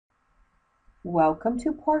Welcome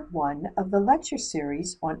to part 1 of the lecture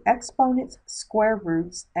series on exponents, square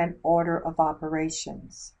roots, and order of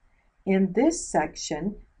operations. In this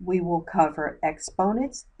section, we will cover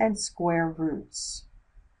exponents and square roots.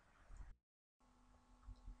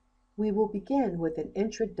 We will begin with an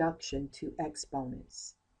introduction to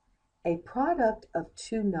exponents. A product of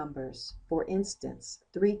two numbers, for instance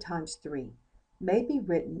 3 times 3, may be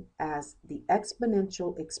written as the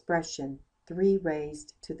exponential expression 3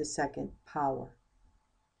 raised to the second power.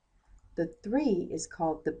 The 3 is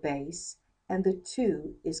called the base and the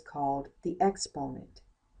 2 is called the exponent.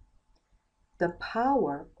 The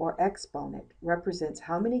power or exponent represents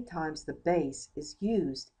how many times the base is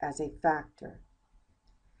used as a factor.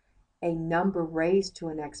 A number raised to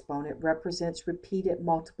an exponent represents repeated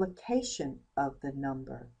multiplication of the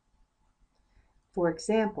number. For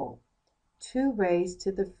example, 2 raised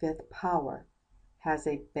to the 5th power has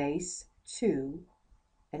a base 2,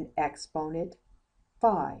 an exponent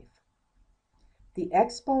 5. The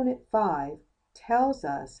exponent 5 tells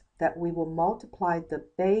us that we will multiply the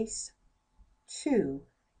base 2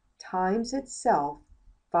 times itself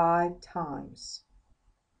 5 times.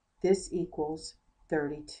 This equals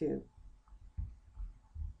 32.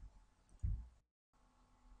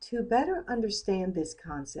 To better understand this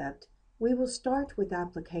concept, we will start with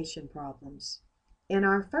application problems. In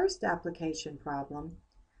our first application problem,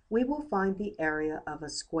 we will find the area of a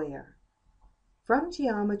square. From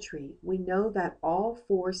geometry, we know that all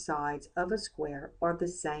 4 sides of a square are the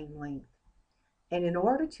same length. And in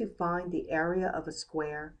order to find the area of a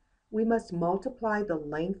square, we must multiply the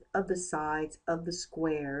length of the sides of the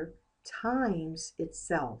square times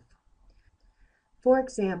itself. For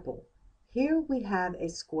example, here we have a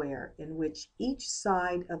square in which each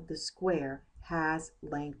side of the square has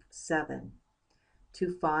length 7.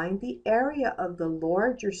 To find the area of the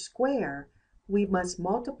larger square, we must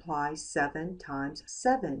multiply 7 times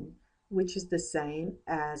 7, which is the same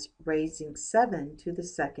as raising 7 to the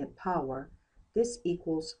second power. This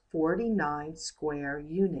equals 49 square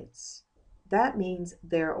units. That means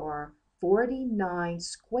there are 49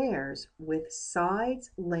 squares with sides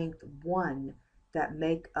length 1 that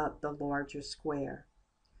make up the larger square.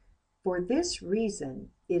 For this reason,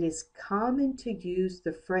 it is common to use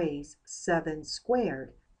the phrase 7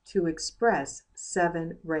 squared to express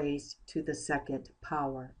 7 raised to the second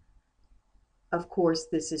power. Of course,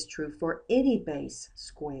 this is true for any base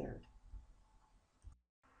squared.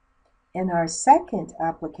 In our second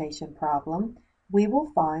application problem, we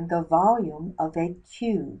will find the volume of a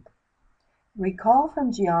cube. Recall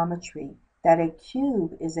from geometry that a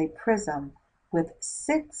cube is a prism with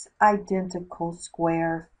 6 identical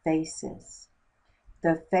square faces.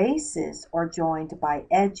 The faces are joined by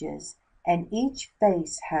edges, and each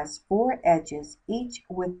face has 4 edges, each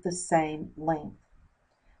with the same length.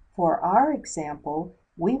 For our example,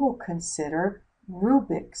 we will consider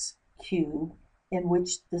Rubik's cube, in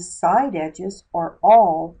which the side edges are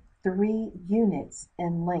all 3 units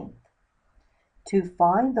in length. To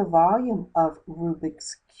find the volume of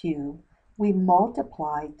Rubik's cube, we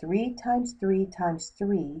multiply 3 times 3 times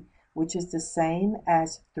 3, which is the same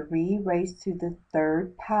as 3 raised to the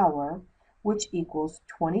 3rd power, which equals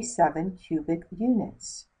 27 cubic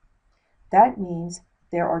units. That means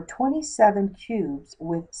there are 27 cubes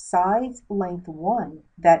with sides length 1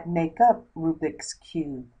 that make up Rubik's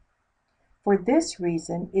cube. For this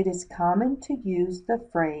reason, it is common to use the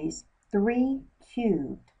phrase 3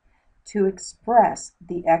 cubed to express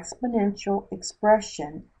the exponential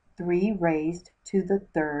expression 3 raised to the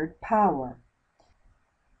 3rd power.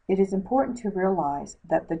 It is important to realize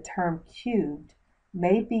that the term cubed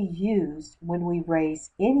may be used when we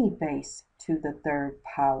raise any base to the 3rd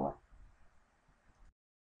power.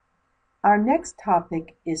 Our next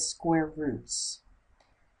topic is square roots.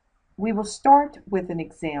 We will start with an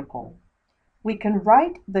example. We can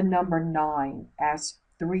write the number 9 as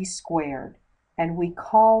 3 squared, and we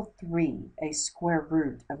call 3 a square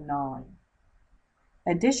root of 9.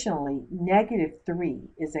 Additionally, negative 3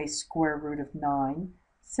 is a square root of 9,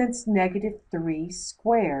 since negative 3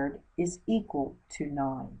 squared is equal to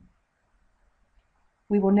 9.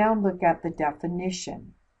 We will now look at the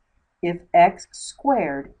definition. If x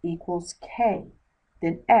squared equals k,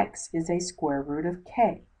 then x is a square root of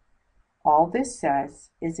k. All this says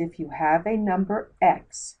is if you have a number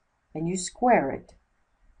x and you square it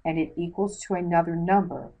and it equals to another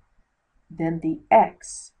number, then the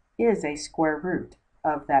x is a square root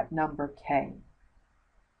of that number k.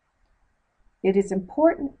 It is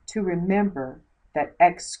important to remember that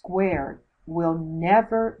x squared will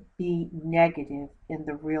never be negative in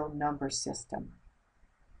the real number system.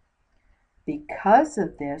 Because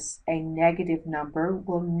of this, a negative number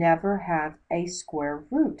will never have a square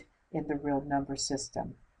root in the real number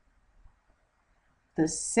system. The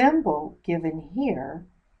symbol given here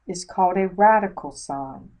is called a radical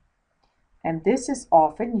sign, and this is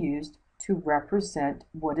often used to represent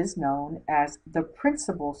what is known as the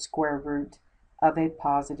principal square root of a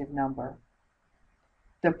positive number.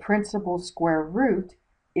 The principal square root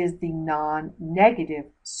is the non-negative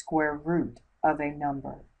square root of a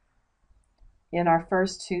number. In our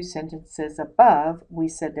first two sentences above, we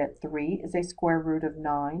said that 3 is a square root of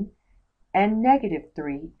 9, and negative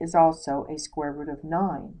 3 is also a square root of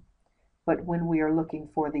 9. But when we are looking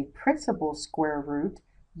for the principal square root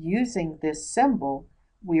using this symbol,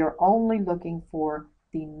 we are only looking for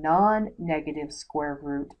the non-negative square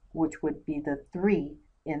root, which would be the 3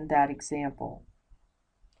 in that example.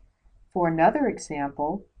 For another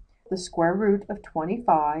example, the square root of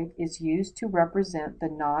 25 is used to represent the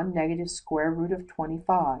non-negative square root of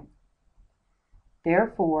 25.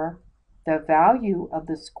 Therefore, the value of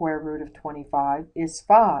the square root of 25 is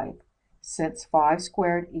 5, since 5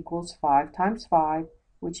 squared equals 5 times 5,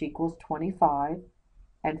 which equals 25,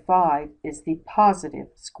 and 5 is the positive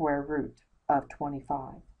square root of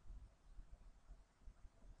 25.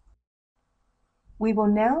 We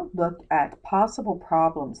will now look at possible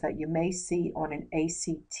problems that you may see on an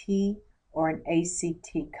ACT or an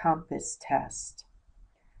ACT Compass test.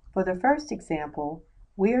 For the first example,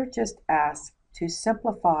 we are just asked to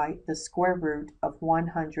simplify the square root of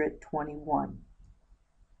 121.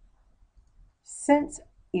 Since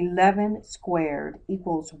 11 squared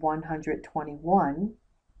equals 121,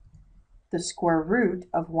 the square root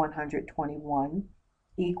of 121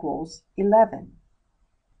 equals 11.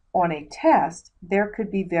 On a test, there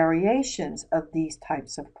could be variations of these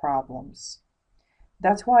types of problems.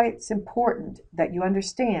 That's why it's important that you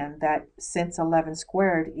understand that since 11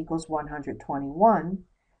 squared equals 121,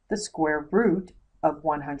 the square root of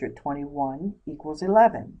 121 equals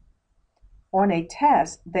 11. On a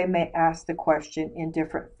test, they may ask the question in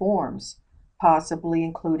different forms, possibly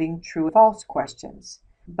including true or false questions.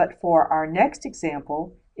 But for our next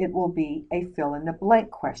example, it will be a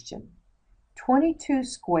fill-in-the-blank question. 22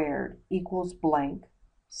 squared equals blank,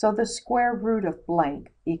 so the square root of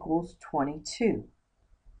blank equals 22.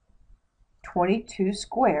 22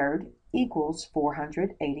 squared equals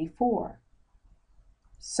 484.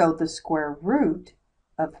 So the square root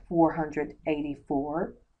of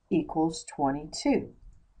 484 equals 22.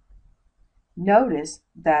 Notice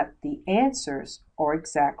that the answers are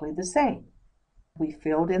exactly the same. We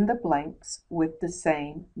filled in the blanks with the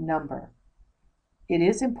same number. It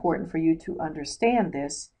is important for you to understand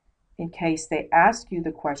this in case they ask you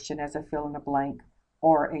the question as a fill in the blank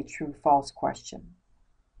or a true-false question.